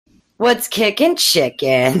What's kicking,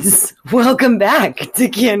 chickens? Welcome back to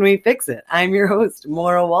Can We Fix It? I'm your host,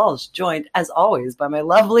 Maura Walsh, joined as always by my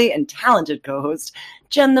lovely and talented co-host,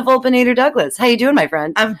 Jen the Volpinator Douglas. How you doing, my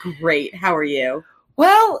friend? I'm great. How are you?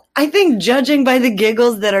 Well, I think judging by the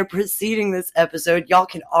giggles that are preceding this episode, y'all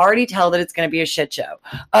can already tell that it's going to be a shit show.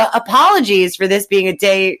 Apologies for this being a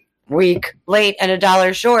day, week late and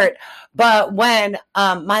 $1 short. But when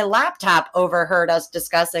my laptop overheard us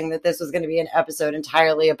discussing that this was going to be an episode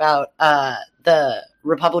entirely about the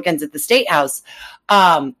Republicans at the State House,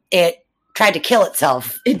 it tried to kill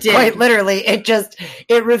itself. It did. Quite literally.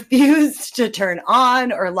 It refused to turn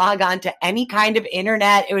on or log on to any kind of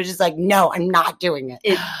internet. It was just like, no, I'm not doing it.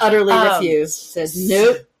 It utterly refused. Says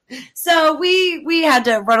nope. So we had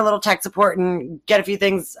to run a little tech support and get a few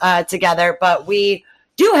things together, but we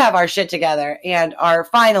do have our shit together and are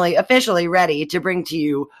finally officially ready to bring to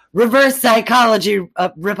you Reverse Psychology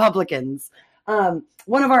Republicans.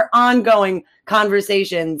 One of our ongoing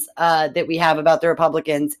conversations that we have about the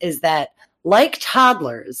Republicans is that, like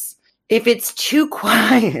toddlers, if it's too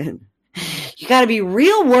quiet, you got to be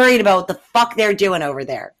real worried about what the fuck they're doing over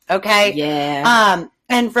there. Okay. Yeah.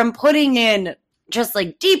 And from putting in just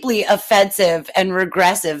like deeply offensive and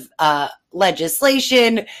regressive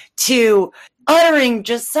legislation to uttering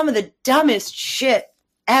just some of the dumbest shit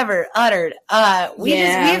ever uttered. We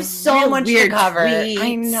have so much to cover. Tweets.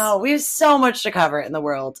 I know. We have so much to cover in the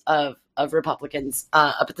world of Republicans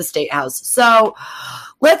up at the State House. So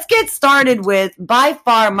let's get started with by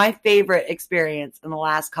far my favorite experience in the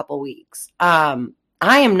last couple weeks. I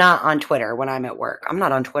am not on Twitter when I'm at work. I'm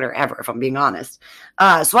not on Twitter ever, if I'm being honest.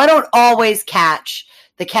 So I don't always catch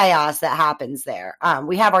the chaos that happens there.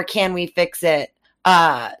 We have our Can We Fix It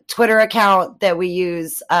Twitter account that we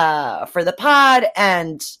use for the pod,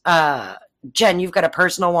 and Jen, you've got a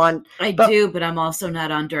personal one. I do, but I'm also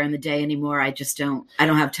not on during the day anymore. I don't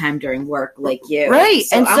have time during work like you. Right.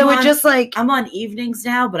 So it's just like I'm on evenings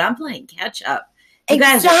now, but I'm playing catch up.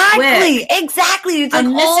 Exactly. It's like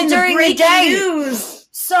I'm all during the day. News.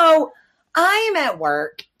 So I'm at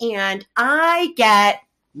work and I get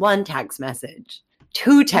one text message,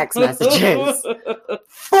 2 text messages,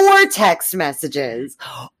 4 text messages,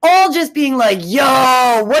 all just being like,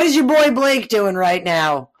 yo, what is your boy Blake doing right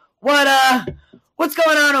now? What's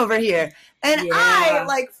going on over here? And I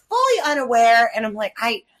like fully unaware, and I'm like,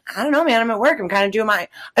 I don't know, man. I'm at work. I'm kind of doing I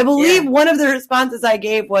believe one of the responses I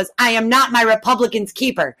gave was, I am not my Republicans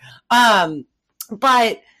keeper.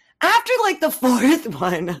 But after like the 4th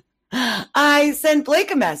one, I sent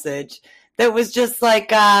Blake a message that was just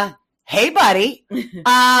like, hey buddy,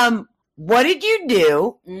 what did you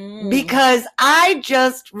do? Because I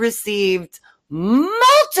just received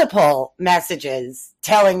multiple messages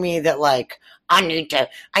telling me that like, I need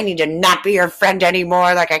to not be your friend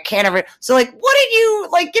anymore. Like I can't ever. So like, what did you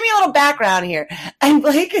like? Give me a little background here. And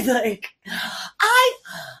Blake is like,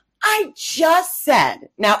 I just said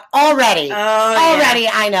now already.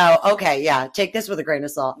 I know. Okay. Yeah. Take this with a grain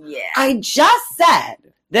of salt. Yeah. I just said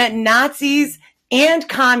that Nazis and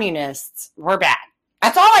communists were bad.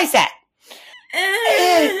 That's all I said.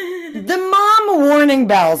 The mom warning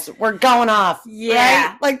bells were going off.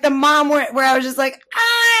 Yeah. Right? Like the mom where I was just like,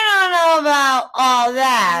 I don't know about all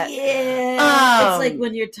that. Yeah. It's like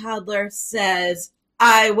when your toddler says,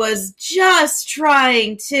 I was just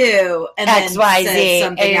trying to, and XYZ, then says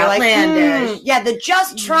something and outlandish. Like, yeah, the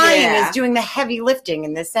just trying is doing the heavy lifting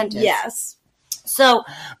in this sentence. Yes. So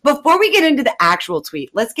before we get into the actual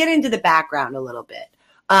tweet, let's get into the background a little bit.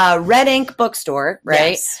 Red Ink Bookstore,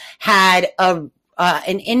 right, had an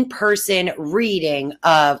in-person reading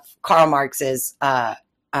of Karl Marx's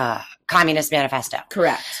Communist Manifesto.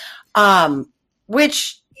 Correct.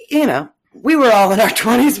 Which, you know, we were all in our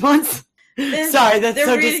 20s once. Sorry, that's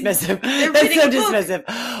so dismissive. That's so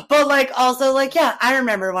dismissive. But like, also like, yeah, I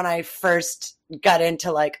remember when I first got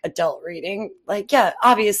into like adult reading, like, yeah,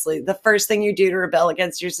 obviously the first thing you do to rebel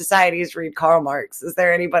against your society is read Karl Marx. Is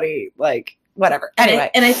there anybody like, whatever. Anyway.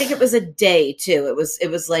 And I think it was a day too. It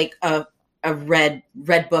was like a red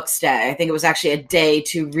books day. I think it was actually a day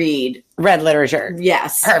to read red literature.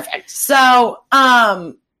 Yes. Perfect. So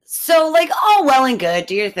like all well and good,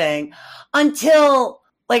 do your thing until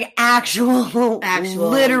like actual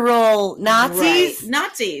literal Nazis. Right.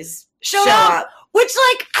 Nazis show up. Which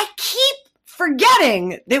like I keep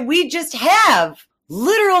forgetting that we just have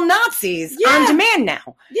literal Nazis on demand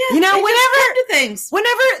now. Yeah, you know,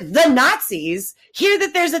 whenever the Nazis hear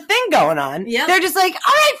that there's a thing going on, they're just like,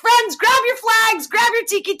 all right, friends, grab your flags, grab your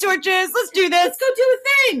tiki torches, let's do this. Let's go do a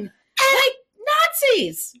thing. And like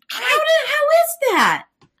Nazis. How is that?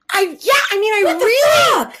 I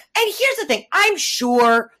really. And here's the thing. I'm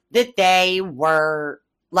sure that they were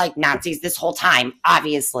like Nazis this whole time,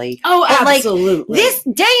 obviously. Oh, But, like, absolutely. this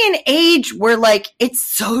day and age where like it's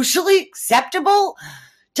socially acceptable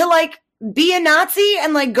to like be a Nazi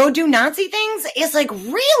and like go do Nazi things is like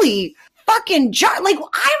really fucking like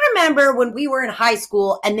I remember when we were in high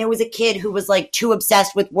school and there was a kid who was like too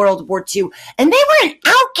obsessed with World War II and they were an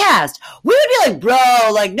outcast. We would be like,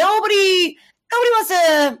 bro, like nobody wants to,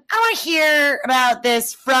 I want to hear about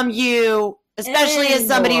this from you, especially as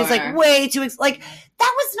somebody who's like way too like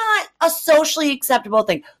that was not a socially acceptable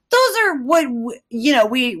thing. Those are what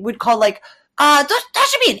we would call like that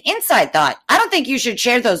should be an inside thought. I don't think you should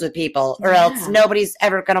share those with people or else nobody's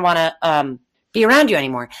ever going to want to be around you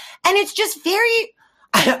anymore. And it's just very,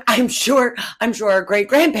 I'm sure our great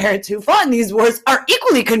grandparents who fought in these wars are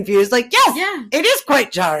equally confused. Like, yes, it is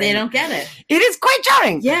quite jarring. They don't get it. It is quite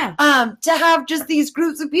jarring. Yeah. To have just these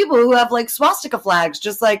groups of people who have like swastika flags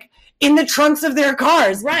just like in the trunks of their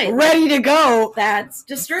cars, ready to go. That's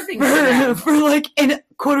disturbing for like an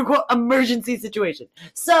quote unquote emergency situation.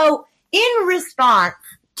 So in response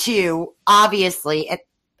to obviously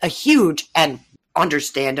a huge and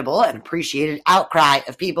understandable and appreciated outcry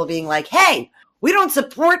of people being like, hey, we don't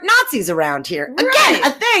support Nazis around here. Again,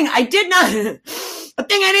 a thing I didn't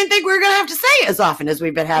think we were going to have to say as often as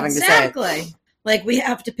we've been having to say it. Exactly. Like we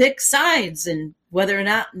have to pick sides and whether or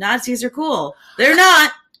not Nazis are cool. They're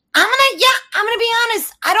not. I'm going to be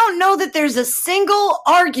honest. I don't know that there's a single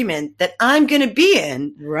argument that I'm going to be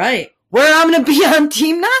in. Right. Where I'm going to be on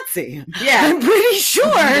Team Nazi. Yeah. I'm pretty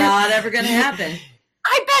sure. Not ever going to happen.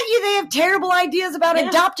 I bet you they have terrible ideas about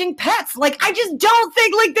adopting pets. Like, I just don't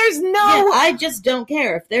think, like, there's no... Yeah, I just don't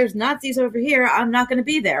care. If there's Nazis over here, I'm not going to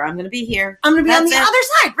be there. I'm going to be here. I'm going to be on the other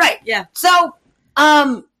side. Right. Yeah. So,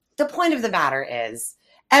 the point of the matter is,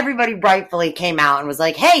 everybody rightfully came out and was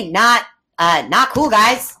like, hey, not cool,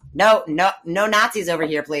 guys. No Nazis over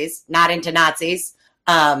here, please. Not into Nazis.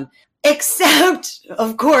 Except,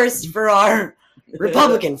 of course, for our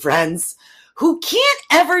Republican friends who can't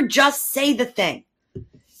ever just say the thing.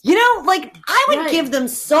 You know, like, I would give them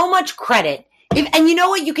so much credit. And you know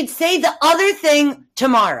what? You could say the other thing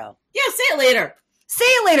tomorrow. Yeah, say it later. Say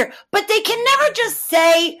it later. But they can never just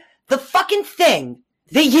say the fucking thing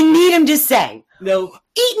that you need them to say. No.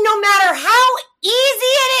 No matter how easy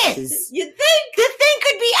it is. You think? The thing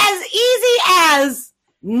could be as easy as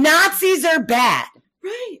Nazis are bad.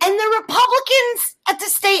 Right. And the Republicans at the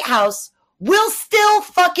State House will still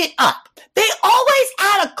fuck it up. They always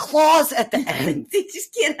add a clause at the end. They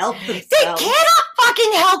just can't help themselves. They cannot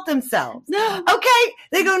fucking help themselves. No. Okay?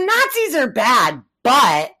 They go, Nazis are bad,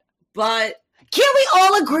 but can't we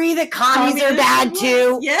all agree that commies are bad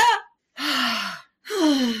too? Yeah.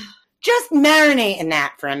 Just marinate in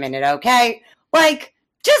that for a minute, okay? Like,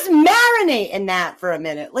 just marinate in that for a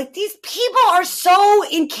minute. Like, these people are so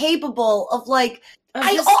incapable of, like,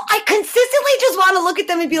 I consistently just want to look at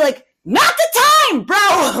them and be like, not the time,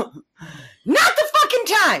 bro! Not the fucking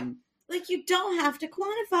time! Like, you don't have to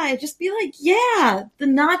quantify it. Just be like, yeah, the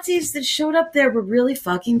Nazis that showed up there were really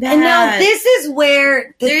fucking bad. And now this is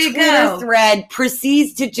where the Twitter thread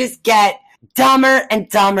proceeds to just get dumber and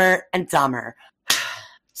dumber and dumber.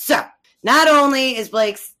 So, not only is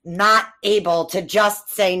Blake not able to just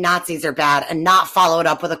say Nazis are bad and not follow it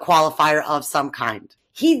up with a qualifier of some kind,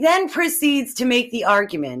 he then proceeds to make the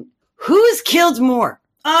argument, who's killed more?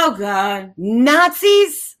 Oh, God.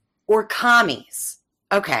 Nazis or commies?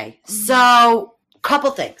 Okay, so,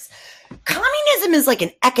 couple things. Communism is like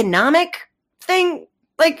an economic thing,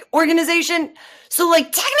 like, organization. So,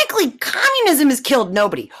 like, technically, communism has killed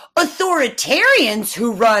nobody. Authoritarians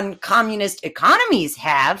who run communist economies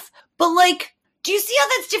have, but, like, do you see how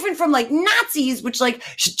that's different from, like, Nazis, which, like,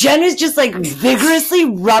 Jen is just, like, vigorously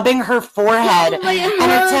rubbing her forehead and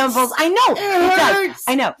her temples. I know, it does.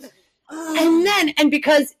 I know. And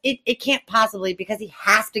because it can't possibly, because he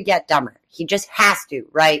has to get dumber. He just has to,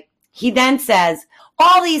 right? He then says,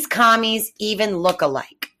 all these commies even look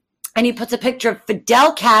alike. And he puts a picture of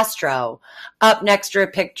Fidel Castro up next to a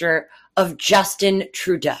picture of Justin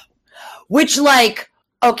Trudeau. Which, like,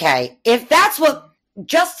 okay, if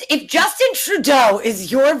Justin Trudeau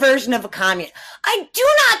is your version of a communist, I do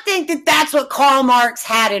not think that that's what Karl Marx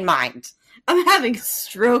had in mind. I'm having a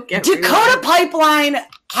stroke. Everyone. Dakota Pipeline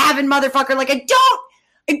having motherfucker. Like, I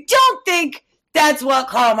don't think that's what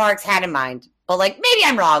Karl Marx had in mind. But, like, maybe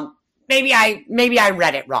I'm wrong. Maybe I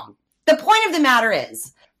read it wrong. The point of the matter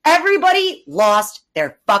is, everybody lost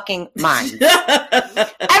their fucking minds.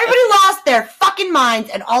 Everybody lost their fucking minds,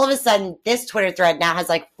 and all of a sudden, this Twitter thread now has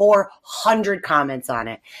like 400 comments on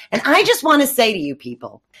it. And I just want to say to you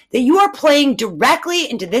people that you are playing directly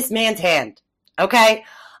into this man's hand, okay?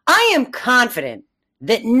 I am confident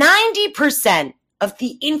that 90% of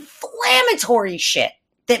the inflammatory shit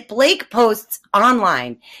that Blake posts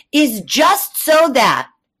online is just so that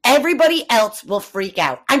everybody else will freak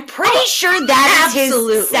out. I'm pretty sure that is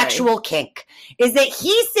his sexual kink, is that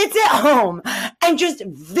he sits at home and just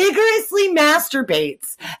vigorously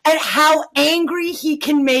masturbates at how angry he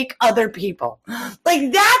can make other people.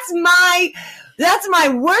 Like, that's my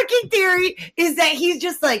working theory, is that he's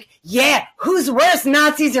just like, yeah, who's worse,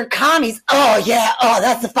 Nazis or commies? Oh, yeah,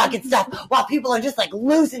 that's the fucking stuff. While people are just, like,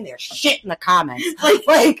 losing their shit in the comments.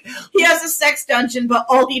 Like he has a sex dungeon, but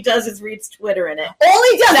all he does is reads Twitter in it. All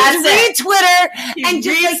he does is read Twitter. He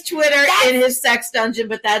just reads Twitter in his sex dungeon,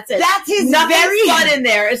 but that's it. That's his Nothing fun in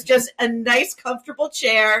there. It's just a nice, comfortable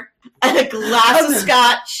chair and a glass of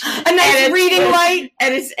scotch, a nice reading light,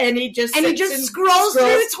 and he just scrolls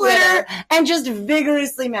through Twitter and just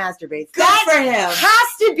vigorously masturbates. Good for him.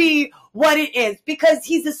 Has to be what it is, because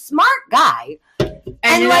he's a smart guy,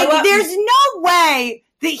 and like, there's no way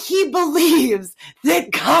that he believes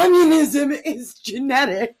that communism is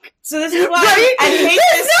genetic. So this is why right? I hate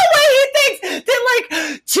There's no way he thinks that,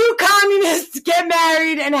 like, two communists get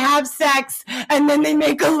married and have sex and then they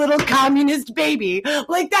make a little communist baby.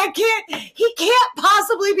 Like, he can't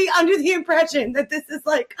possibly be under the impression that this is,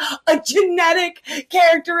 like, a genetic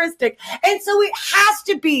characteristic. And so it has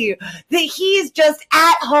to be that he's just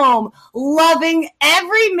at home loving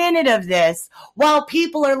every minute of this while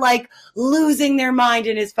people are, like, losing their mind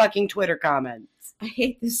in his fucking Twitter comments. I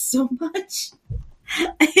hate this so much.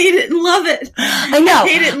 I hate it and love it. I know. I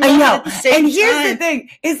hate it and love it at the same and here's time. the thing: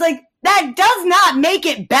 is like, that does not make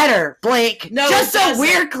it better, Blake. No, just it so doesn't.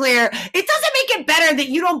 we're clear, it doesn't make it better that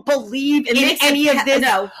you don't believe in any of this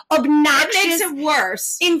obnoxious, it makes it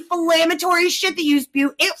worse. inflammatory shit that you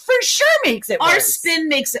spew. It for sure makes it worse. Our spin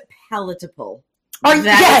makes it palatable.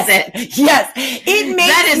 Yes, it. Yes, it makes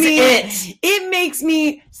That is me. It makes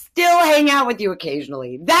me still hang out with you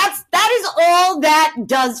occasionally. That is all that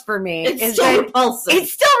does for me. It's still repulsive.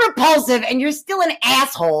 It's still repulsive, and you're still an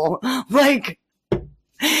asshole. Like,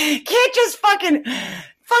 can't just fucking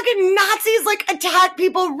Nazis, like, attack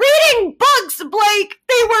people reading books, Blake.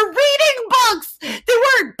 They were reading books. They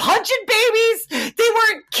weren't punching babies. They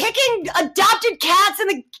weren't kicking adopted cats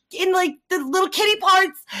in like the little kitty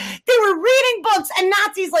parts. They were reading books, and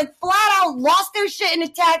Nazis, like, flat out lost their shit and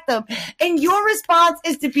attacked them. And your response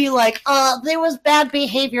is to be like, there was bad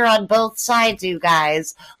behavior on both sides, you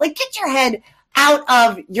guys. Like, get your head out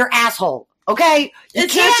of your asshole. Okay,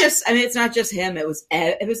 it's not just him. It was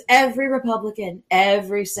every Republican,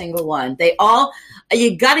 every single one. They all,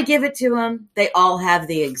 you got to give it to them. They all have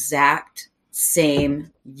the exact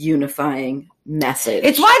same unifying message.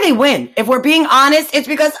 It's why they win. If we're being honest, it's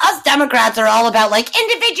because us Democrats are all about, like,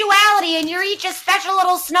 individuality, and you're each a special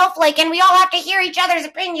little snowflake, and we all have to hear each other's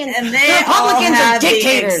opinions. And the Republicans all have are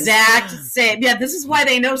dictators. The exact same. Yeah, this is why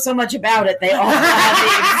they know so much about it. They all have the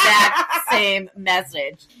exact same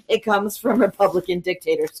message. It comes from Republican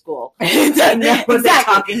dictator school. They know what they're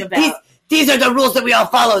talking about. These are the rules that we all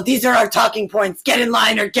follow. These are our talking points. Get in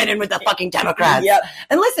line or get in with the fucking Democrats. Yep.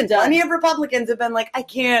 And listen, plenty of Republicans have been like, I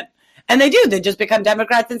can't. And they do. They just become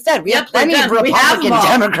Democrats instead. We have plenty of Republican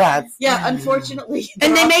Democrats. Yeah, unfortunately.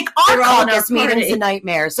 And they make our caucus meetings a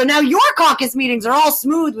nightmare. So now your caucus meetings are all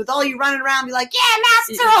smooth with all you running around be like, yeah,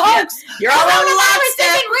 masks are a hoax. You're all coronavirus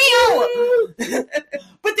isn't real.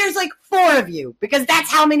 But there's like 4 of you, because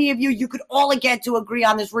that's how many of you could all get to agree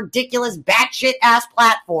on this ridiculous batshit ass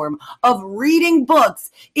platform of reading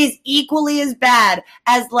books is equally as bad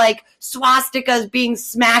as, like, swastikas being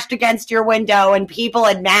smashed against your window and people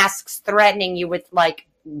in masks threatening you with, like,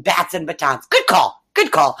 bats and batons. Good call.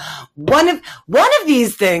 Good call. One of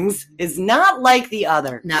these things is not like the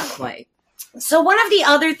other. Not quite. So one of the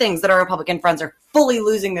other things that our Republican friends are fully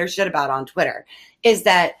losing their shit about on Twitter is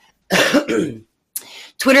that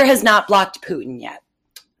Twitter has not blocked Putin yet.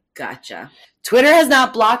 Gotcha. Twitter has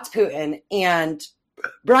not blocked Putin, and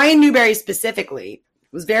Brian Newberry specifically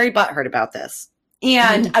was very butthurt about this.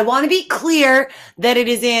 And I want to be clear that it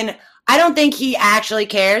is I don't think he actually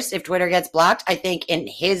cares if Twitter gets blocked. I think in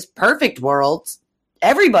his perfect world,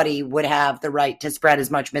 everybody would have the right to spread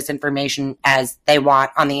as much misinformation as they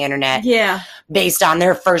want on the internet. Yeah. Based on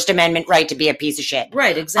their First Amendment right to be a piece of shit.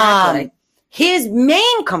 Right, exactly. His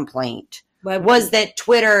main complaint was that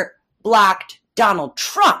Twitter blocked Donald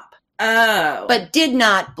Trump. Oh. But did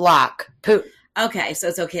not block Putin. Okay, so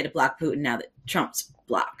it's okay to block Putin now that Trump's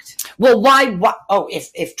blocked. Well, why? Oh,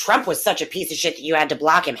 if Trump was such a piece of shit that you had to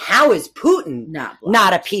block him, how is Putin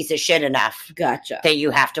not a piece of shit enough? Gotcha. That you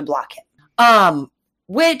have to block him.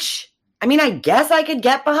 Which, I mean, I guess I could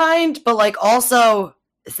get behind, but, like, also,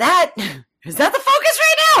 is that the focus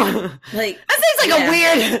right now? Like, that seems like a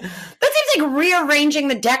weird like rearranging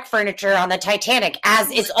the deck furniture on the Titanic as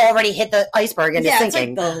it's already hit the iceberg and is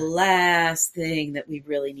sinking. It's like the last thing that we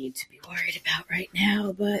really need to be worried about right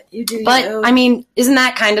now, but you do. But, I mean, isn't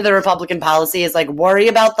that kind of the Republican policy, is like worry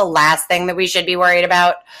about the last thing that we should be worried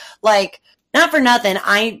about? Like, not for nothing,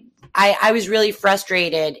 I was really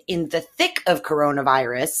frustrated in the thick of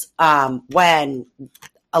coronavirus when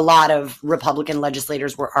a lot of Republican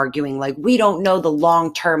legislators were arguing, like, we don't know the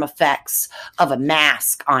long-term effects of a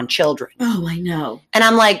mask on children. Oh, I know. And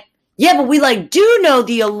I'm like, yeah, but we, like, do know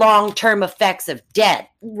the long-term effects of death.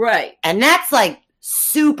 Right. And that's, like,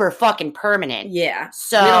 super fucking permanent. Yeah.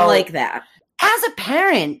 So we don't like that. As a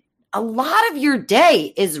parent, a lot of your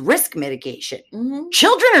day is risk mitigation. Mm-hmm.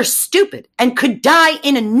 Children are stupid and could die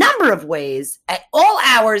in a number of ways at all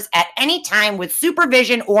hours at any time with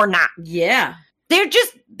supervision or not. Yeah.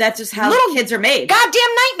 That's just how little kids are made. Goddamn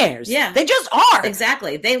nightmares. Yeah. They just are.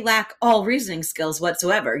 Exactly. They lack all reasoning skills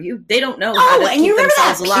whatsoever. They don't know how to and keep you remember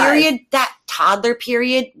themselves that alive. period, that toddler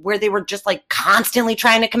period where they were just like constantly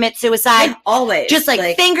trying to commit suicide? Yeah, always. Just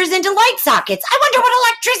like fingers into light sockets. I wonder what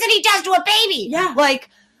electricity does to a baby. Yeah. Like,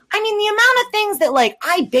 I mean, the amount of things that, like,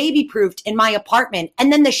 I baby-proofed in my apartment,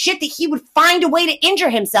 and then the shit that he would find a way to injure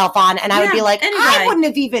himself on, and I would be like, anyway. I wouldn't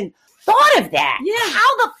have even thought of that. Yeah.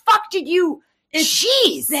 How the fuck did you?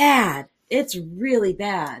 It's bad. It's really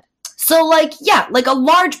bad. So, like, yeah, like a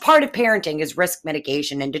large part of parenting is risk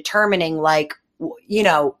mitigation and determining, like, you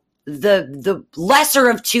know, the lesser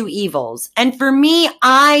of two evils. And for me,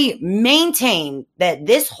 I maintain that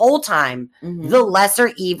this whole time, the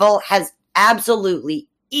lesser evil has absolutely,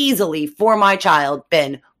 easily for my child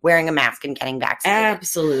been wearing a mask and getting vaccinated.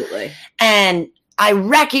 Absolutely. And I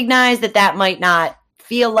recognize that might not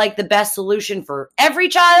feel like the best solution for every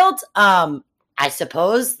child. I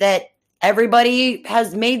suppose that everybody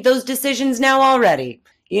has made those decisions now already.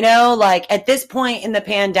 You know, like at this point in the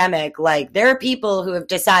pandemic, like there are people who have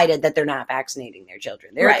decided that they're not vaccinating their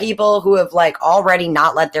children. There are people who have like already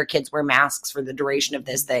not let their kids wear masks for the duration of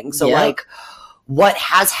this thing. So like what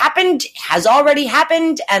has happened has already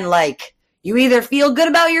happened. And like you either feel good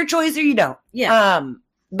about your choice or you don't. Yeah.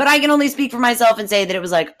 But I can only speak for myself and say that it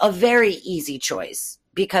was like a very easy choice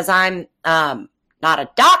because I'm not a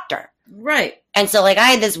doctor. Right. And so like I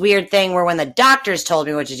had this weird thing where when the doctors told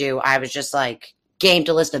me what to do, I was just like game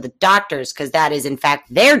to listen to the doctors because that is in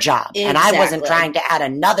fact their job. Exactly. And I wasn't trying to add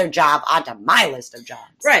another job onto my list of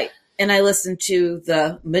jobs. Right. And I listened to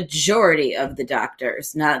the majority of the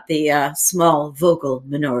doctors, not the small vocal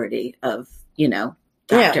minority of, doctors.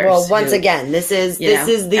 Yeah, well, once again, this is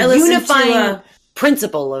the unifying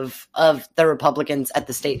principle of the Republicans at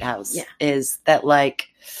the State House is that like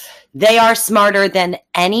they are smarter than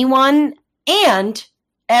anyone and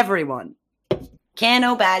everyone. Can't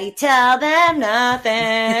nobody tell them nothing.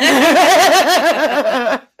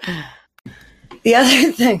 The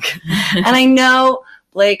other thing, and I know,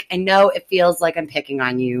 Blake, I know it feels like I'm picking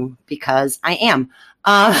on you because I am.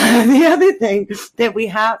 The other thing that we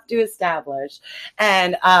have to establish,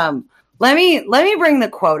 and let me bring the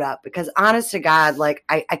quote up because honest to God, like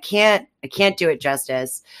I can't do it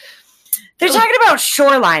justice. They're talking about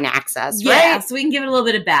shoreline access, right? Yeah, so we can give it a little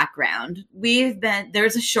bit of background.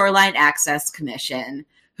 There's a Shoreline Access Commission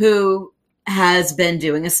who has been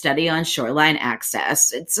doing a study on shoreline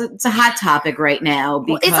access. It's a hot topic right now.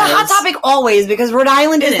 Because it's a hot topic always because Rhode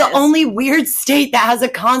Island is the only weird state that has a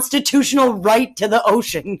constitutional right to the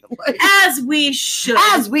ocean. As we should.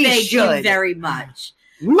 Thank you very much.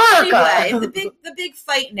 America. Anyway, the big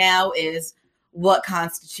fight now is what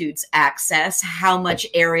constitutes access, how much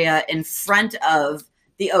area in front of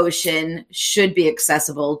the ocean should be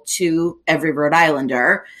accessible to every Rhode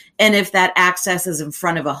Islander. And if that access is in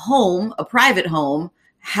front of a home, a private home,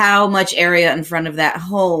 how much area in front of that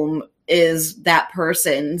home is that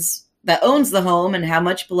person's that owns the home and how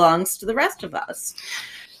much belongs to the rest of us?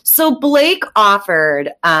 So Blake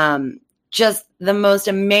offered just the most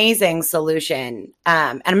amazing solution.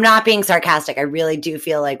 And I'm not being sarcastic. I really do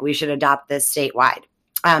feel like we should adopt this statewide.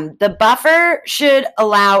 The buffer should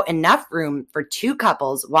allow enough room for two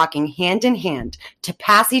couples walking hand in hand to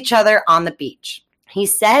pass each other on the beach. He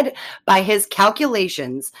said by his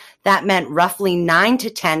calculations, that meant roughly 9 to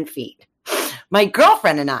 10 feet. My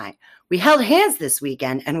girlfriend and I, we held hands this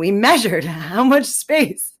weekend and we measured how much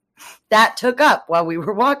space that took up while we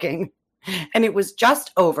were walking. And it was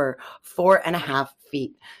just over 4.5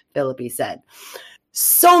 feet, Philippi said.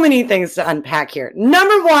 So many things to unpack here.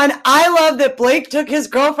 Number one, I love that Blake took his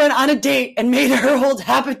girlfriend on a date and made her hold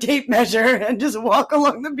half a tape measure and just walk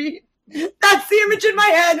along the beach. That's the image in my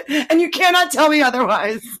head, and you cannot tell me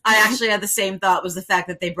otherwise. I actually had the same thought, was the fact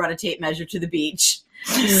that they brought a tape measure to the beach.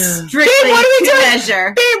 Strictly Babe, what are we to doing?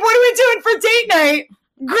 measure. Babe, what are we doing for date night?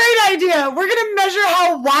 Great idea. We're going to measure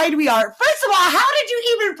how wide we are. First of all, how did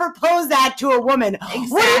you even propose that to a woman? Exactly.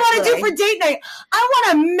 What do you want to do for date night? I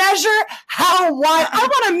want to measure how wide. I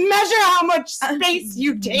want to measure how much space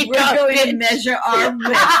you take We're up. going to bitch. measure our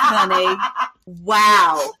width, honey.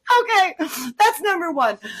 Wow. Okay, that's number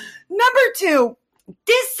one. Number two,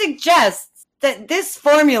 this suggests that this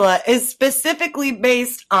formula is specifically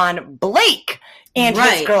based on Blake and his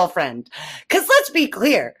Right. girlfriend. Because let's be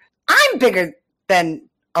clear, I'm bigger than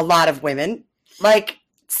a lot of women, like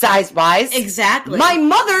size-wise. Exactly. My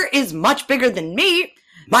mother is much bigger than me.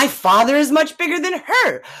 My father is much bigger than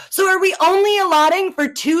her. So are we only allotting for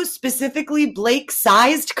two specifically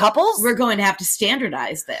Blake-sized couples? We're going to have to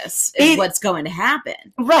standardize this, It- is what's going to happen.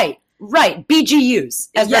 Right. BGUs,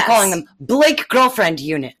 as we're Yes. calling them. Blake girlfriend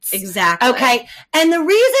units. Exactly. Okay. And the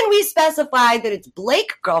reason we specify that it's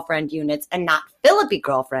Blake girlfriend units and not Philippi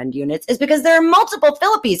girlfriend units is because there are multiple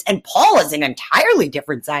Philippis, and Paul is an entirely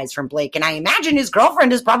different size from Blake. And I imagine his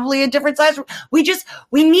girlfriend is probably a different size. We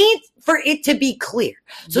need for it to be clear.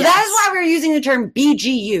 So Yes. that is why we're using the term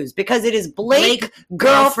BGUs, because it is Blake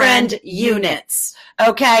girlfriend units.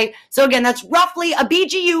 Okay. So again, that's roughly, a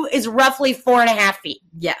BGU is roughly 4.5 feet.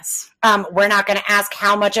 Yes. We're not going to ask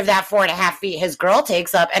how much of that 4.5 feet his girl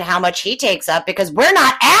takes up and how much he takes up, because we're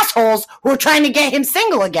not assholes who are trying to get him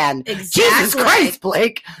single again. Exactly. Jesus Christ,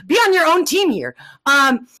 Blake. Be on your own team here.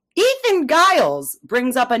 Ethan Giles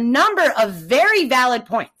brings up a number of very valid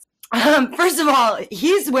points. First of all,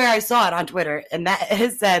 he's where I saw it on Twitter, and that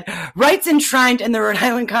has said, rights enshrined in the Rhode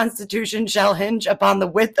Island Constitution shall hinge upon the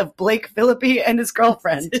width of Blake Philippi and his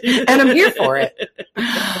girlfriend. And I'm here for it.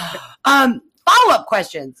 Follow-up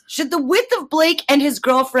questions. Should the width of Blake and his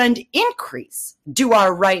girlfriend increase? Do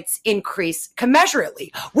our rights increase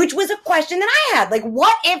commensurately? Which was a question that I had. Like,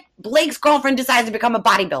 what if Blake's girlfriend decides to become a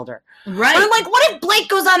bodybuilder? Right. Or like, what if Blake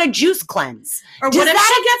goes on a juice cleanse? Or Does what if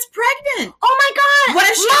that- she gets pregnant? Oh my God! What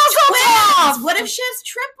if she Mazel has twins? tov! What if she has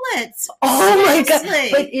triplets? Oh my God!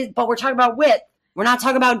 Seriously. But we're talking about width. We're not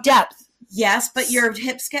talking about depth. Yes, but your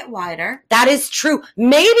hips get wider. That is true.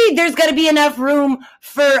 Maybe there's going to be enough room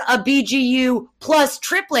for a BGU plus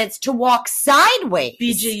triplets to walk sideways.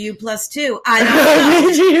 BGU plus 2. I don't know.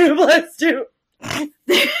 BGU plus 2.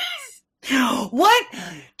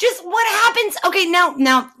 What happens? Okay,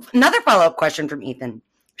 now another follow-up question from Ethan.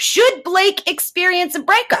 Should Blake experience a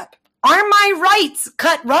breakup? Are my rights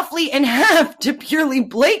cut roughly in half to purely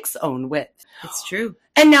Blake's own width? It's true.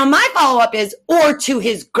 And now my follow-up is, or to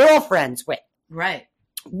his girlfriend's width. Right.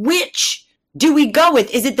 Which do we go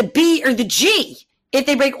with? Is it the B or the G if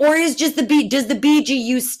they break? Or is just the B? Does the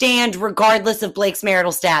BGU stand regardless of Blake's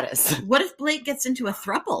marital status? What if Blake gets into a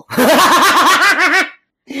throuple?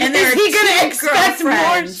 And there is are he going to two expect more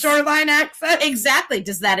girlfriends. shoreline access? Exactly.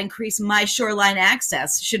 Does that increase my shoreline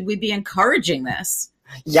access? Should we be encouraging this?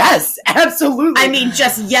 Yes, absolutely. I mean,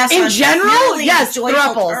 just yes. in on general, purely yes, joyful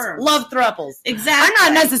thruples. terms. Love thruples. Exactly.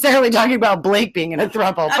 I'm not necessarily talking about Blake being in a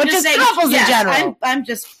thruple, I'm but just saying, thruples yes, in general. I'm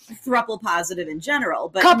just thruple positive in general,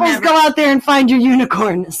 but Couples never- go out there and find your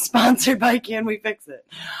unicorn. Sponsored by Can We Fix It?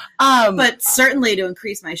 But certainly to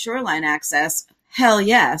increase my shoreline access, hell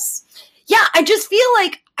yes. Yeah, I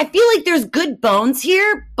feel like there's good bones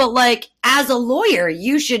here, but like as a lawyer,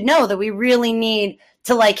 you should know that we really need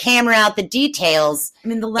to like hammer out the details. I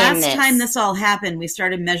mean, the last time this all happened, we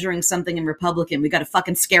started measuring something in Republican. We got a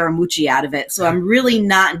fucking Scaramucci out of it. So I'm really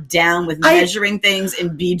not down with measuring things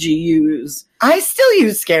in BGUs. I still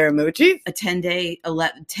use Scaramucci. A 10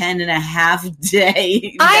 and a half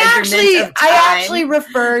day I measurement of time. actually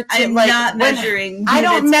refer to I'm like not when- measuring. I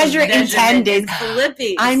don't units of measure in 10 measurement days. in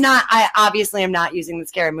Philippi's. I obviously am not using the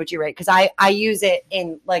Scaramucci right because I use it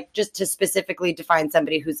in like just to specifically define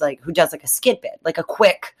somebody who does like a skid bid, like a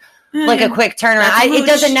quick turnaround. That's a It mooch.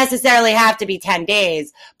 doesn't necessarily have to be 10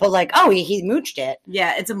 days, but like, oh, he mooched it.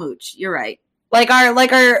 Yeah, it's a mooch. You're right. Like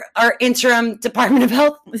our interim Department of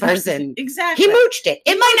Health person. Exactly. He mooched it.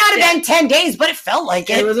 It might not have been 10 days, but it felt like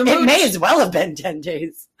it. It was a It may mooch. as well have been 10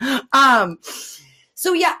 days.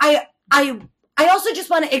 So yeah, I also just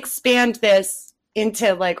want to expand this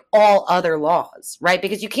into like all other laws, right?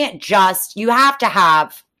 Because you have to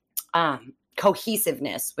have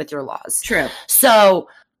cohesiveness with your laws. True. So,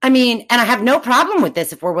 I mean, and I have no problem with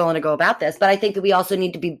this if we're willing to go about this, but I think that we also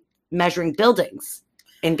need to be measuring buildings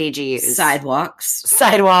in BGUs. Sidewalks.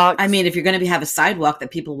 Sidewalks. I mean, if you're going to have a sidewalk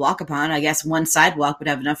that people walk upon, I guess one sidewalk would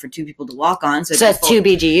have enough for two people to walk on. So that's two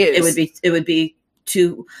BGUs. It would be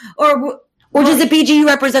two, or Or does the BGU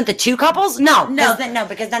represent the two couples? No. No.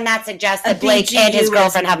 Because then that suggests A that Blake BGU and his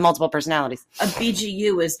girlfriend is- have multiple personalities. A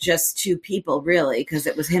BGU is just two people, really, because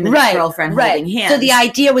it was him and his girlfriend holding hands. So the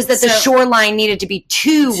idea was that the shoreline needed to be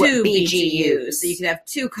two BGUs. So you could have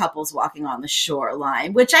two couples walking on the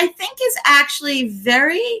shoreline, which I think is actually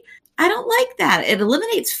very... I don't like that. It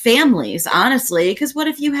eliminates families, honestly, because what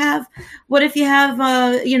if you have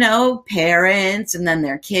parents and then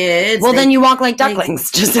their kids? Well, then you walk like ducklings,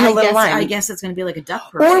 just in a little line. I guess it's going to be like a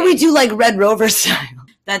duck parade. Or we do like Red Rover style.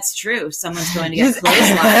 That's true. Someone's going to get Just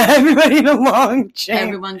clothesline. everybody in a long chain.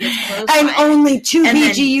 Everyone gets clothesline. And only two And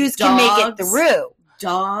then BGUs can make it through.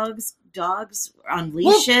 Dogs on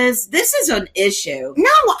leashes. This is an issue.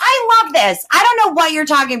 No, I love this. I don't know what you're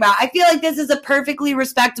talking about. I feel like this is a perfectly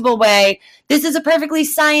respectable way. This is a perfectly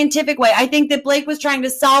scientific way. I think that Blake was trying to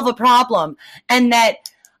solve a problem. And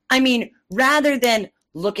that, rather than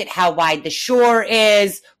look at how wide the shore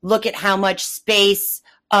is, look at how much space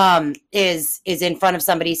is in front of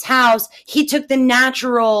somebody's house, he took the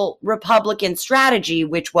natural Republican strategy,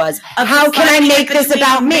 which was, how can I make this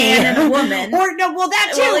about me? And a woman. Or no, well,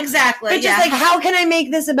 that too. Well, exactly. But just like, how can I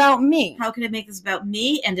make this about me? How can I make this about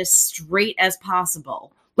me and as straight as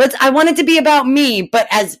possible? I want it to be about me, but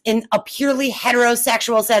as in a purely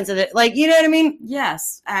heterosexual sense of it. Like, you know what I mean?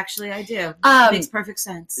 Yes, actually I do. Makes perfect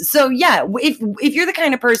sense. So yeah, if you're the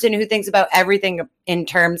kind of person who thinks about everything in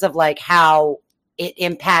terms of like how it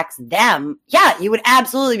impacts them, yeah, you would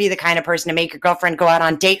absolutely be the kind of person to make your girlfriend go out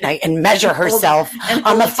on date night and measure herself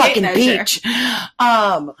on the fucking beach.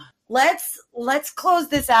 Let's close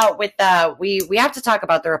this out with we have to talk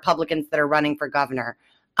about the Republicans that are running for governor.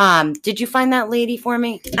 Did you find that lady for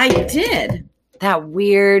me? I did. That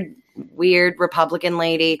weird Republican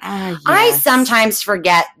lady. Yes. I sometimes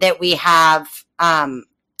forget that we have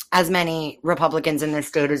as many Republicans in this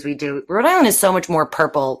state as we do. Rhode Island is so much more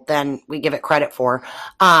purple than we give it credit for.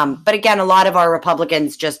 But again, a lot of our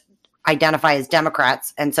Republicans just identify as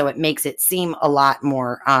Democrats, and so it makes it seem a lot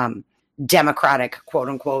more democratic, quote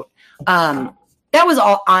unquote. That was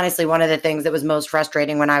all honestly one of the things that was most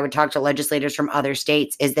frustrating when I would talk to legislators from other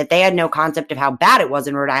states, is that they had no concept of how bad it was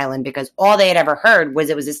in Rhode Island, because all they had ever heard was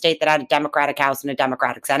it was a state that had a Democratic House and a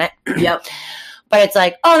Democratic Senate. Yep. But it's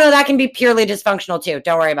like, oh no, that can be purely dysfunctional too.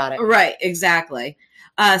 Don't worry about it. Right, exactly.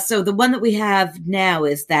 So the one that we have now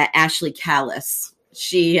is that Ashley Callis.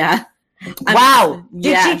 She wow. Did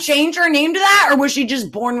yes. she change her name to that, or was she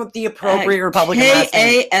just born with the appropriate Republican last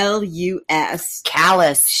name? Kalus.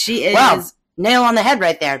 Callis. She is nail on the head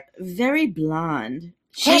right there. very blonde.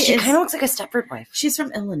 She kind of looks like a Stepford wife. She's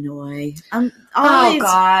from Illinois. Oh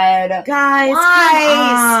God, guys!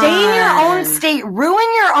 Why stay in your own state? Ruin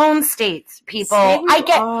your own states, people. I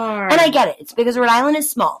get it. It's because Rhode Island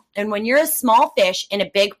is small, and when you're a small fish in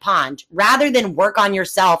a big pond, rather than work on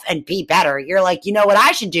yourself and be better, you're like, you know what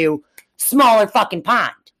I should do? Smaller fucking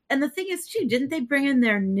pond. And the thing is, too, didn't they bring in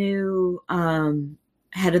their new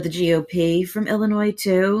head of the GOP from Illinois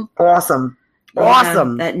too? Awesome.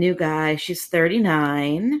 That new guy. She's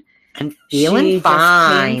 39 and feeling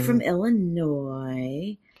fine. Just came from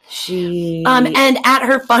Illinois. She and at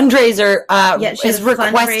her fundraiser is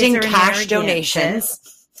requesting fundraiser cash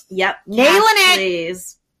donations. Yep, Nailing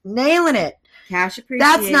it. Cash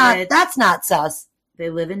appreciated. That's not sus. They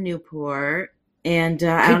live in Newport, and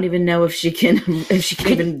I don't even know if she can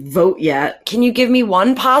even vote yet. Can you give me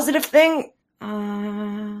one positive thing?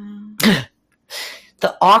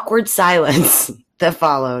 The awkward silence that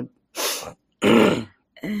followed.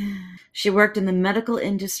 She worked in the medical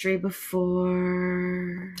industry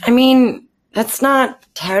before. I mean, that's not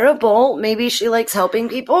terrible. Maybe she likes helping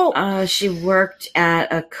people. She worked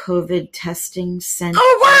at a COVID testing center.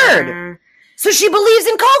 Oh, word! So she believes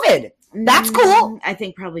in COVID. That's cool. I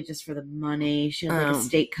think probably just for the money. She had like a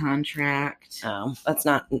state contract. Oh, that's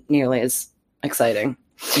not nearly as exciting.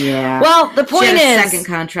 Yeah. Well, the point she had a is, second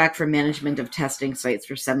contract for management of testing sites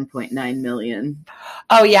for $7.9 million.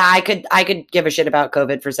 Oh yeah, I could give a shit about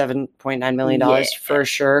COVID for $7.9 million for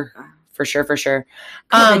sure. For sure.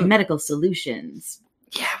 COVID medical solutions.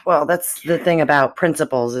 Yeah. Well, that's the thing about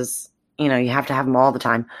principles is, you have to have them all the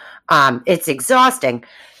time. It's exhausting.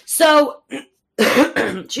 So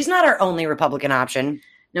she's not our only Republican option.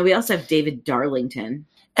 No, we also have David Darlington.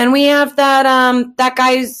 And we have that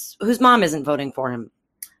guy whose mom isn't voting for him.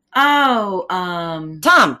 Oh,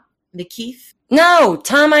 Tom McKeith? No,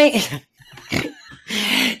 Tom Iannitti.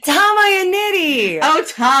 Oh,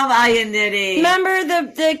 Tom Iannitti. Remember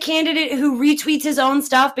the candidate who retweets his own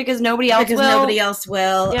stuff because nobody else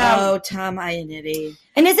will? Yeah. Oh, Tom Iannitti.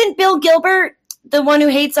 And isn't Bill Gilbert the one who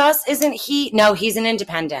hates us? Isn't he? No, he's an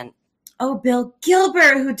independent. Oh, Bill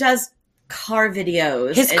Gilbert, who does car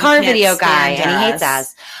videos. His and car can't video guy, stand and he hates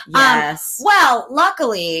us. Yes. Well,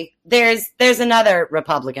 luckily, there's another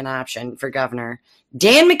Republican option for governor,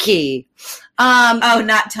 Dan McKee.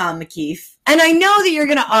 Not Tom McKeith. And I know that you're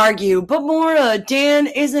going to argue, but Maura, Dan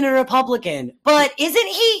isn't a Republican. But isn't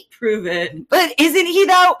he? Prove it. But isn't he,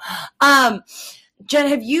 though? Jen,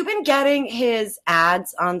 have you been getting his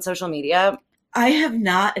ads on social media? I have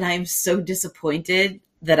not, and I am so disappointed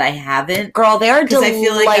that I haven't. Girl, they are Because I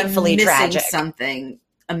feel like I'm delightfully missing tragic. something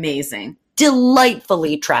amazing.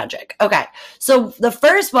 Delightfully tragic. Okay. So the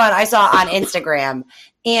first one I saw on Instagram,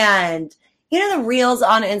 and you know the reels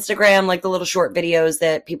on Instagram, like the little short videos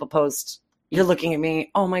that people post. You're looking at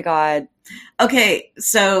me. Oh my God. Okay,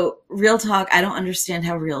 so real talk, I don't understand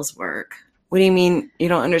how reels work. What do you mean you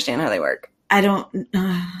don't understand how they work? I don't.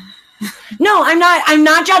 No, I'm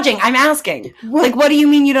not judging. I'm asking. What? Like, what do you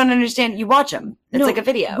mean you don't understand? You watch them. It's No, like a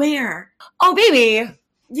video. Where? Oh, baby.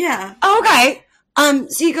 Yeah. Oh, okay.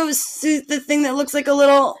 So you go see the thing that looks like a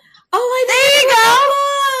little. Oh, There you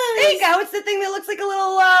go. I There you go. It's the thing that looks like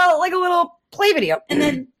a little play video. And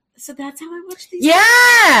then, so that's how I watch these.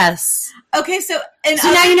 Yes. Okay, so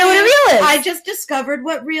Now you know what a reel is. I just discovered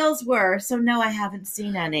what reels were, so no, I haven't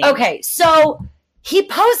seen any. Okay, so he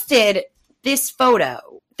posted this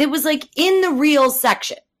photo that was like in the reels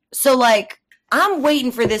section. So like, I'm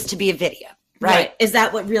waiting for this to be a video, right? Is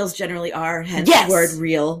that what reels generally are? Hence Yes. the word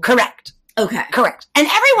reel. Correct. Okay. Correct. And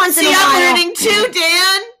every once in a See, while, I'm learning too,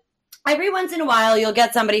 Dan. every once in a while, you'll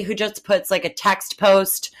get somebody who just puts like a text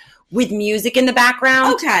post with music in the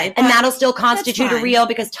background. Okay. And that'll still constitute a fine. reel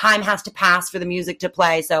because time has to pass for the music to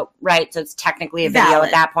play. So, right. So it's technically a video Valid.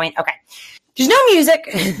 at that point. Okay. There's no music.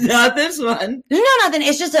 Not this one. There's no nothing.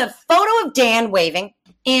 It's just a photo of Dan waving.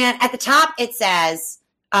 And at the top, it says,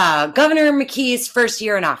 Governor McKee's first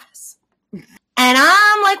year in office. And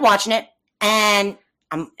I'm like watching it. And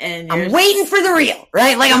I'm waiting for the reel,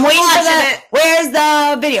 right? Like I'm waiting for where's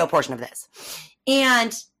the video portion of this?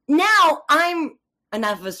 And now I'm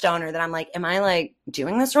enough of a stoner that I'm like, am I like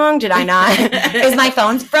doing this wrong? Did I not? Is my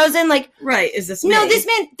phone frozen? Like, right. Is this no, me? this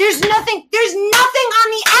man, there's nothing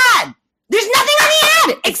on the ad. There's nothing on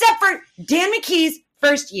the ad except for Dan McKee's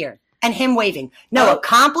first year and him waving. No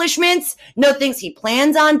accomplishments, no things he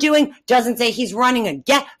plans on doing, doesn't say he's running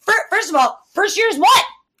again. First of all, first year is what?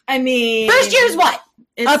 I mean, First year is what?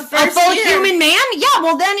 It's A the first full year. human man? Yeah,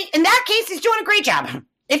 well then, in that case, he's doing a great job.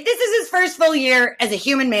 If this is his first full year as a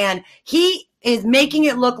human man, he is making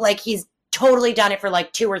it look like he's totally done it for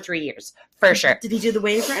like 2 or 3 years, for sure. Did he do the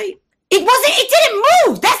wave right? It didn't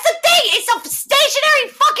move! That's the thing! It's a stationary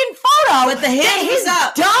fucking photo! But the hand that was his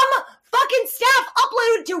up. dumb fucking staff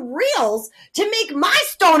uploaded to Reels to make my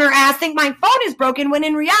stoner ass think my phone is broken when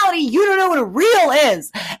in reality, you don't know what a reel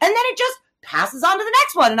is. And then it just passes on to the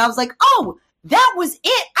next one. And I was like, oh, that was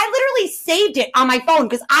it. I literally saved it on my phone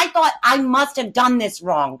because I thought I must have done this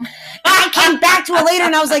wrong. And I came back to it later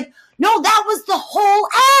and I was like, no, that was the whole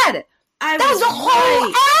ad. That was the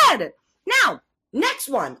whole ad. Now, next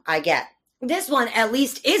one I get. This one at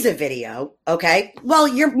least is a video, okay? Well,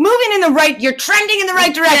 you're you're trending in the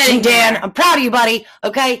right direction, Dan. I'm proud of you, buddy,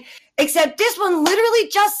 okay? Except this one literally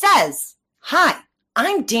just says, hi,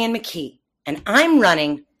 I'm Dan McKee, and I'm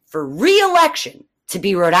running for re-election to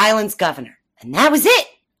be Rhode Island's governor. And that was it.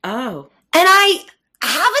 Oh. And I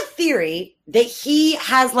have a theory that he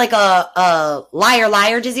has like a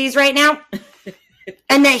liar disease right now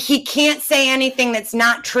and that he can't say anything that's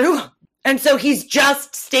not true. And so he's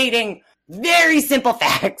just stating very simple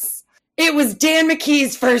facts. It was Dan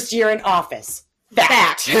McKee's first year in office.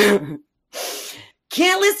 Fact.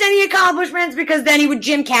 Can't list any accomplishments because then he would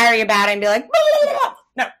Jim Carrey about it and be like, blah, blah, blah.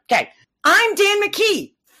 No, okay. I'm Dan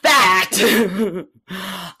McKee. Fact. I'm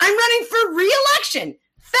running for re-election.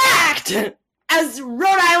 Fact. As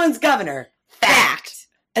Rhode Island's governor. Fact.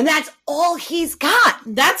 And that's all he's got.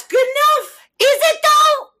 That's good enough. Is it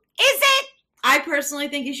though? Is it? I personally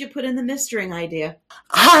think you should put in the mistering idea.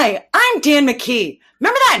 Hi, I'm Dan McKee.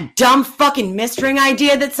 Remember that dumb fucking mistering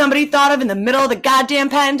idea that somebody thought of in the middle of the goddamn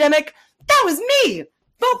pandemic? That was me.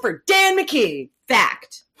 Vote for Dan McKee.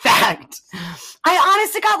 Fact. I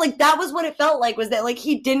honest to God, like, that was what it felt like, was that, like,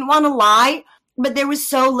 he didn't want to lie, but there was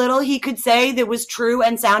so little he could say that was true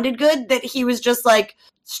and sounded good that he was just like,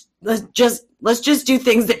 let's just do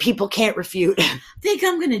things that people can't refute. I think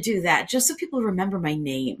I'm going to do that just so people remember my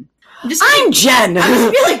name. I'm Jen. I'm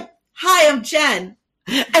just be like, hi, I'm Jen.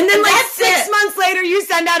 And then like That's 6 months later, you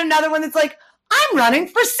send out another one that's like, I'm running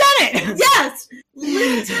for Senate. Yes.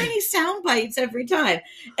 Little tiny sound bites every time.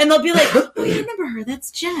 And they'll be like, oh, yeah, I remember her. That's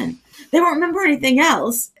Jen. They won't remember anything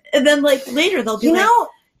else. And then like later they'll be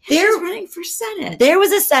she's running for Senate. There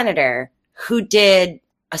was a senator who did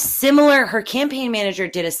her campaign manager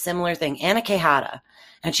did a similar thing, Anna Quijada,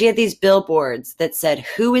 and she had these billboards that said,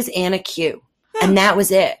 "Who is Anna Q?" And that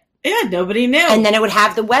was it. Yeah, nobody knew. And then it would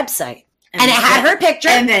have the website. And it had her picture.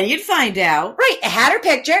 And then you'd find out. Right. It had her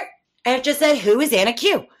picture. And it just said, "Who is Anna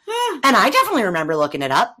Q?" And I definitely remember looking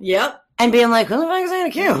it up. Yep. And being like, "Who the fuck is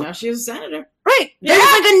Anna Q?" Now she was a senator. Right. There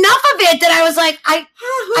was like enough of it that I was like, I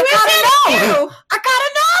gotta know. I gotta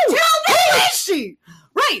know. Who is she?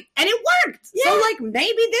 Right. And it worked. Yeah. So like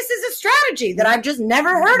maybe this is a strategy that I've just never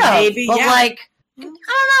heard of. Maybe, but like, I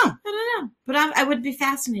don't know. But I would be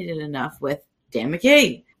fascinated enough with Dan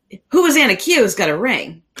McKee. Who is Anna Q has got a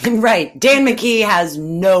ring. Right. Dan McKee has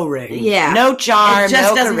no ring. Yeah. No charm, it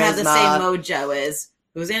just no doesn't charisma. have the same mojo as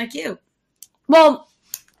who's Anna Q. Well,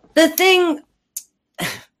 the thing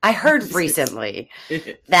I heard recently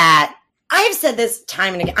that I've said this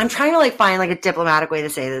time and again. I'm trying to like find like a diplomatic way to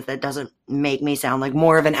say this that doesn't make me sound like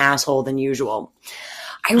more of an asshole than usual.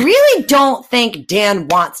 I really don't think Dan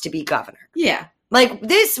wants to be governor. Yeah. Like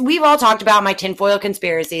this, we've all talked about my tinfoil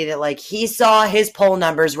conspiracy that like he saw his poll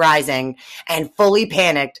numbers rising and fully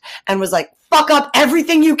panicked and was like, fuck up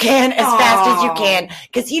everything you can as fast as you can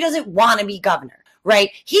because he doesn't want to be governor, right?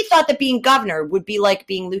 He thought that being governor would be like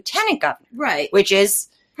being lieutenant governor. Right. Which is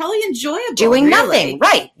probably enjoyable. Doing nothing.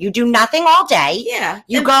 Right. You do nothing all day. Yeah.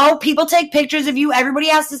 You go, people take pictures of you. Everybody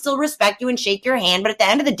has to still respect you and shake your hand. But at the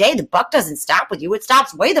end of the day, the buck doesn't stop with you. It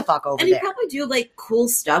stops way the fuck over there. And you probably do like cool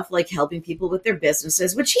stuff like helping people with their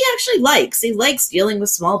businesses, which he actually likes. He likes dealing with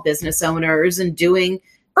small business owners and doing,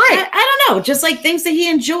 I don't know, just like things that he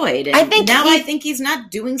enjoyed. And I think he's not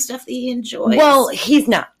doing stuff that he enjoys. Well, he's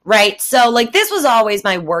not, right? So like this was always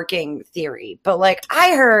my working theory. But like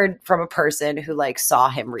I heard from a person who like saw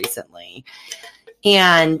him recently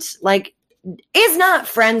and like is not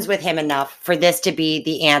friends with him enough for this to be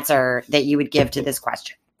the answer that you would give to this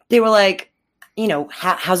question. They were like, you know,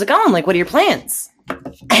 how's it going? Like, what are your plans?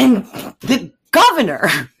 And the governor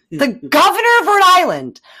of Rhode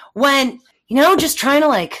Island went, you know, just trying to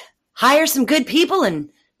like hire some good people and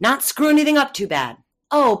not screw anything up too bad.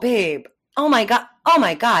 Oh, babe. Oh my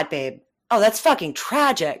God, babe. Oh, that's fucking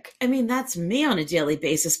tragic. I mean, that's me on a daily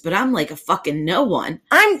basis, but I'm like a fucking no one.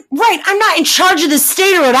 I'm not in charge of the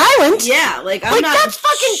state of Rhode Island. Yeah, like I'm not that's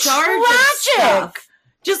fucking tragic.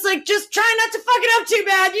 Just try not to fuck it up too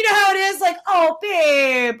bad. You know how it is. Like, oh,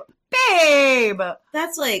 babe.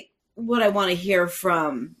 That's like what I want to hear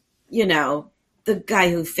from, you know, the guy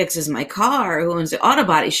who fixes my car, who owns the auto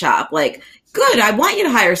body shop. Like, good. I want you to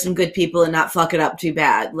hire some good people and not fuck it up too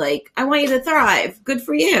bad. Like, I want you to thrive. Good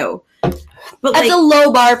for you. But that's a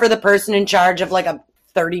low bar for the person in charge of like a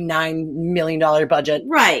 $39 million budget.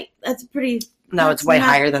 Right. That's pretty. No, it's way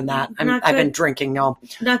higher than that. I've been drinking, y'all.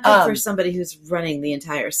 Not good for somebody who's running the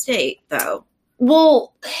entire state, though.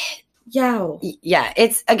 Well, yeah.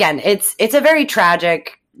 It's a very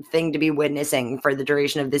tragic thing to be witnessing for the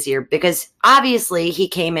duration of this year because obviously he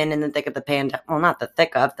came in the thick of the pandemic. Well, not the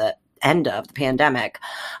thick of, the end of the pandemic.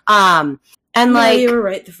 And like you were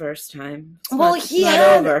right the first time.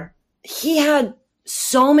 He had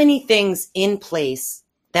so many things in place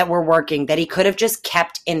that were working that he could have just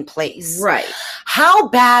kept in place. Right. How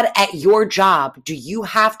bad at your job do you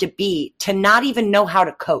have to be to not even know how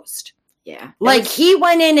to coast? Yeah. Like he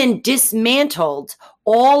went in and dismantled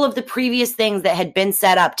all of the previous things that had been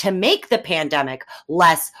set up to make the pandemic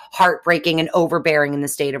less heartbreaking and overbearing in the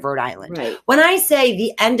state of Rhode Island. Right. When I say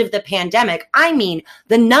the end of the pandemic, I mean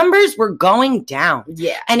the numbers were going down.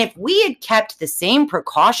 Yeah. And if we had kept the same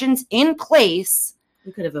precautions in place,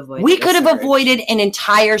 we could have avoided an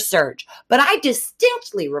entire surge. But I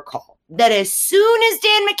distinctly recall that as soon as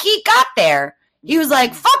Dan McKee got there, he was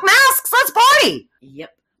like, fuck masks, let's party. Yep.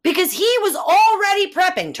 Because he was already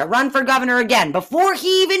prepping to run for governor again before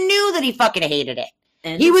he even knew that he fucking hated it.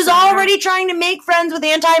 He was already trying to make friends with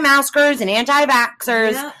anti-maskers and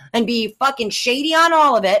anti-vaxxers and be fucking shady on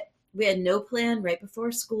all of it. We had no plan right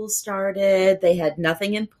before school started. They had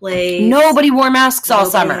nothing in place. Nobody wore masks all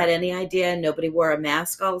summer. Nobody had any idea. Nobody wore a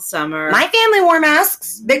mask all summer. My family wore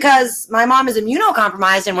masks because my mom is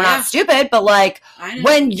immunocompromised and we're not stupid. But like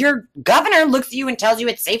when your governor looks at you and tells you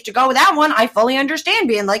it's safe to go without one, I fully understand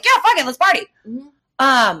being like, yeah, fuck it, let's party.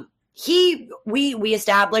 Mm-hmm. We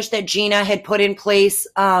established that Gina had put in place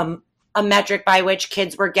a metric by which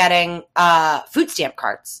kids were getting food stamp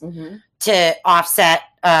cards to offset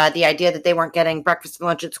the idea that they weren't getting breakfast and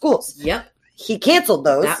lunch at schools. Yep. He canceled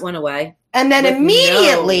those. That went away. And then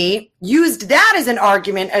immediately used that as an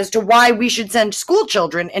argument as to why we should send school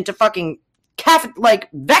children into fucking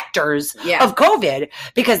vectors of COVID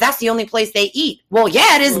because that's the only place they eat. Well,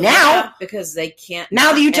 yeah, it is now. Because they can't.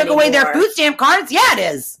 Now that you took away their food stamp cards, yeah,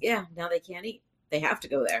 it is. Yeah, now they can't eat. They have to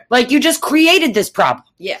go there. Like, you just created this problem.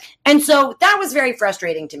 Yeah. And so that was very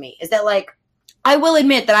frustrating to me, is that, like, I will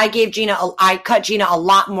admit that I cut Gina a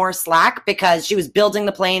lot more slack because she was building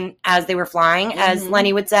the plane as they were flying, as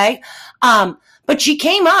Lenny would say. But she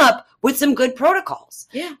came up with some good protocols.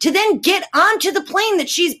 Yeah. To then get onto the plane that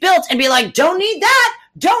she's built and be like, don't need that.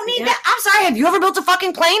 Don't need that. I'm sorry. Have you ever built a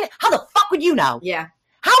fucking plane? How the fuck would you know? Yeah.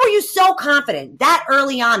 How were you so confident that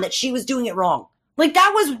early on that she was doing it wrong? Like,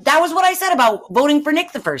 that was what I said about voting for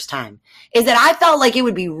Nick the first time, is that I felt like it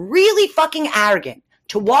would be really fucking arrogant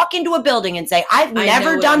to walk into a building and say, I've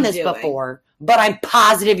never done this before, but I'm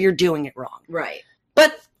positive you're doing it wrong. Right.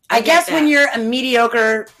 But I guess when you're a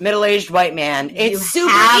mediocre, middle-aged white man, it's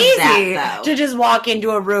super easy to just walk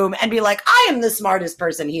into a room and be like, I am the smartest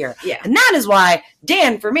person here. Yeah. And that is why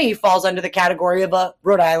Dan, for me, falls under the category of a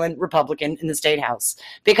Rhode Island Republican in the State House.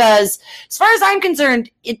 Because as far as I'm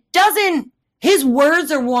concerned, his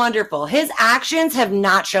words are wonderful. His actions have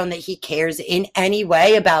not shown that he cares in any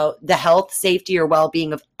way about the health, safety, or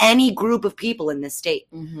well-being of any group of people in this state.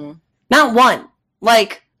 Mm-hmm. Not one.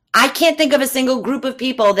 Like, I can't think of a single group of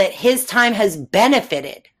people that his time has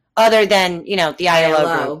benefited other than, the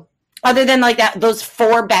ILO group. Other than, like, those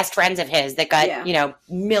 4 best friends of his that got,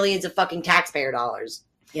 millions of fucking taxpayer dollars.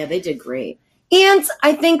 Yeah, they did great. And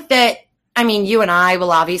I think that, you and I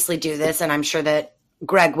will obviously do this, and I'm sure that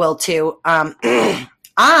Greg will too.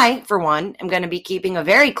 I, for one, am going to be keeping a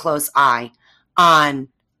very close eye on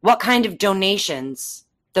what kind of donations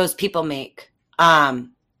those people make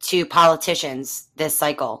to politicians this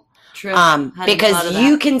cycle. True. Because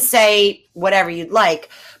you can say whatever you'd like,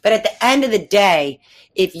 but at the end of the day,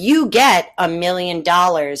 if you get $1 million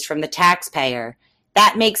from the taxpayer,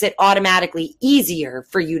 that makes it automatically easier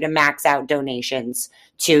for you to max out donations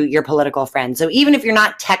to your political friends. So even if you're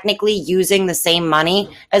not technically using the same money,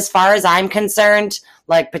 as far as I'm concerned,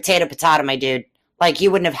 like potato, my dude, like you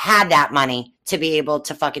wouldn't have had that money to be able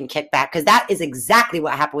to fucking kick back. Because that is exactly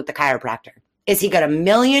what happened with the chiropractor. Is he got $1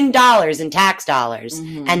 million in tax dollars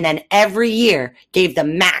and then every year gave the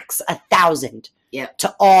max 1,000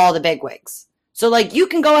 to all the bigwigs. So, like, you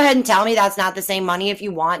can go ahead and tell me that's not the same money if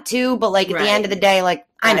you want to, but, like, at the end of the day, like,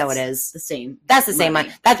 I know it is. The same. That's the same money.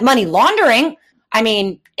 That's money laundering. I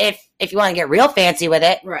mean, if you want to get real fancy with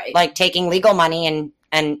it, like taking legal money and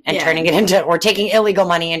turning it into, or taking illegal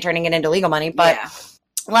money and turning it into legal money. But,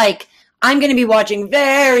 like, I'm going to be watching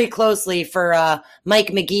very closely for Mike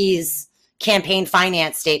McGee's campaign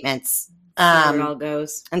finance statements. Where it all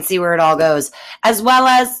goes. And see where it all goes. As well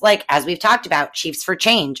as, like, as we've talked about, Chiefs for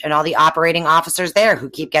Change and all the operating officers there who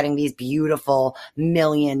keep getting these beautiful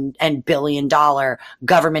 $million and billion-dollar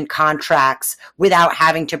government contracts without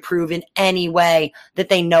having to prove in any way that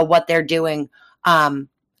they know what they're doing. I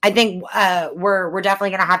think we're definitely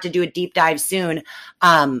going to have to do a deep dive soon.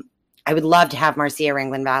 I would love to have Marcia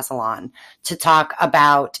Rangland-Vassell on to talk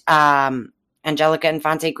about Angelica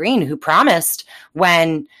Infante Green, who promised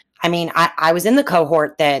when – I was in the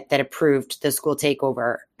cohort that approved the school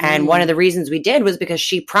takeover. And one of the reasons we did was because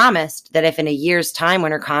she promised that if in a year's time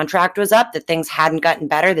when her contract was up, that things hadn't gotten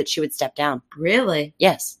better, that she would step down. Really?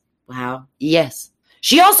 Yes. Wow. Yes.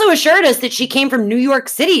 She also assured us that she came from New York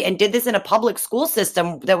City and did this in a public school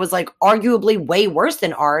system that was like arguably way worse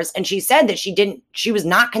than ours. And she said that she was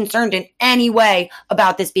not concerned in any way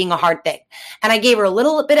about this being a hard thing. And I gave her a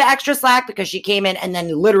little bit of extra slack because she came in and then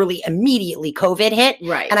literally immediately COVID hit.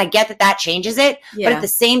 Right. And I get that changes it. Yeah. But at the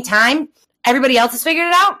same time, everybody else has figured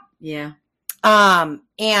it out. Yeah.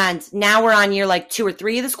 And now we're on year like 2 or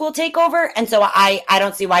 3 of the school takeover. And so I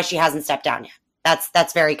don't see why she hasn't stepped down yet.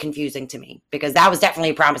 That's very confusing to me because that was definitely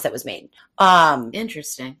a promise that was made.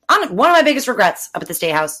 Interesting. One of my biggest regrets up at the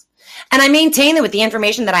State House. And I maintain that with the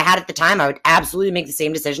information that I had at the time, I would absolutely make the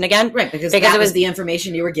same decision again. Right, because that was the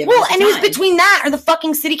information you were given. Well, and it was between that or the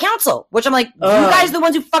fucking city council, which I'm like, you guys are the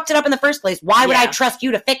ones who fucked it up in the first place. Why would I trust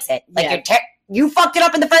you to fix it? Like, you fucked it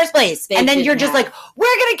up in the first place. And then you're just like,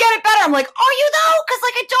 we're going to get it better. I'm like, are you though? Because,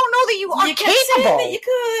 like, I don't know that you are capable. That you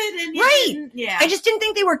could. And you right. I just didn't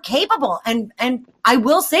think they were capable. And I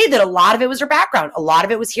will say that a lot of it was her background. A lot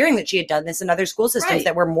of it was hearing that she had done this in other school systems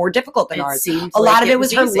that were more difficult than ours. A lot of it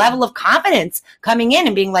was her level of confidence coming in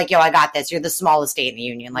and being like, yo, I got this. You're the smallest state in the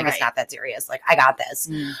union. Like, it's not that serious. Like, I got this.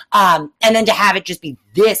 And then to have it just be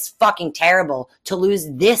this fucking terrible, to lose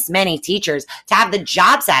this many teachers, to have the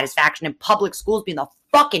job satisfaction in public schools be in the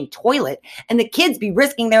fucking toilet, and the kids be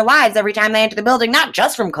risking their lives every time they enter the building, not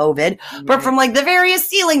just from COVID, but from like the various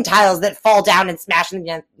ceiling tiles that fall down and smash them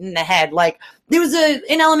in the head. Like, there was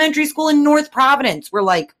an elementary school in North Providence where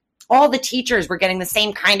like all the teachers were getting the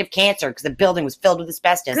same kind of cancer because the building was filled with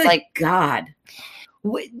asbestos. Good like, God.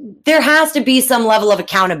 there has to be some level of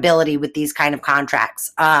accountability with these kind of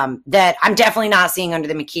contracts that I'm definitely not seeing under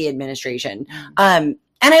the McKee administration. And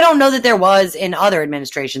I don't know that there was in other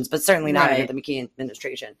administrations, but certainly not under the McKee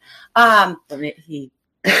administration.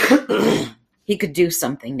 He could do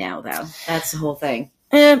something now, though. That's the whole thing.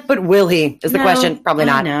 But will he? Is the question? Probably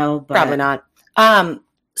not. No, probably not.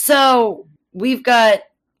 So we've got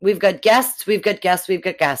guests. We've got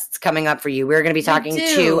guests coming up for you. We're going to be talking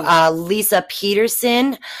to Lisa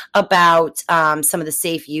Peterson about some of the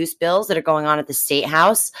safe use bills that are going on at the State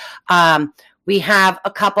House. We have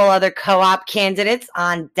a couple other co-op candidates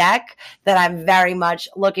on deck that I'm very much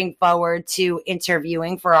looking forward to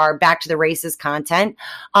interviewing for our Back to the Races content.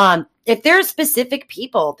 If there are specific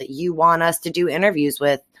people that you want us to do interviews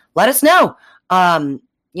with, let us know. Send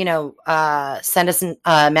us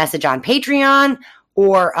a message on Patreon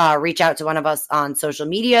or reach out to one of us on social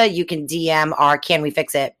media. You can DM our Can We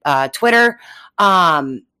Fix It Twitter.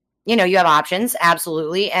 You have options,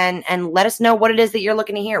 absolutely. And let us know what it is that you're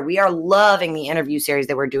looking to hear. We are loving the interview series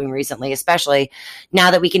that we're doing recently, especially now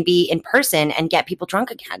that we can be in person and get people drunk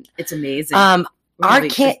again. It's amazing.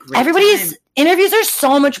 Everybody's interviews are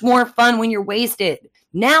so much more fun when you're wasted.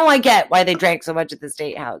 Now I get why they drank so much at the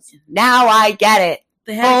State House. Now I get it.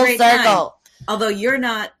 They had a great circle. Time. Although you're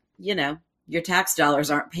not, your tax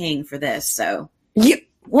dollars aren't paying for this, so.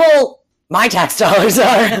 My tax dollars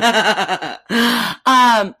are.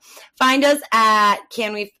 Find us at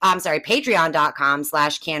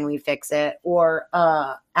patreon.com/canwefixit, or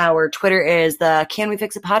our Twitter is the Can We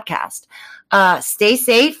Fix It podcast. Stay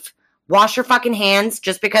safe. Wash your fucking hands.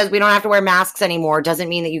 Just because we don't have to wear masks anymore doesn't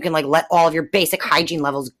mean that you can let all of your basic hygiene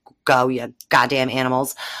levels go, you goddamn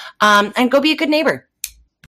animals. And go be a good neighbor.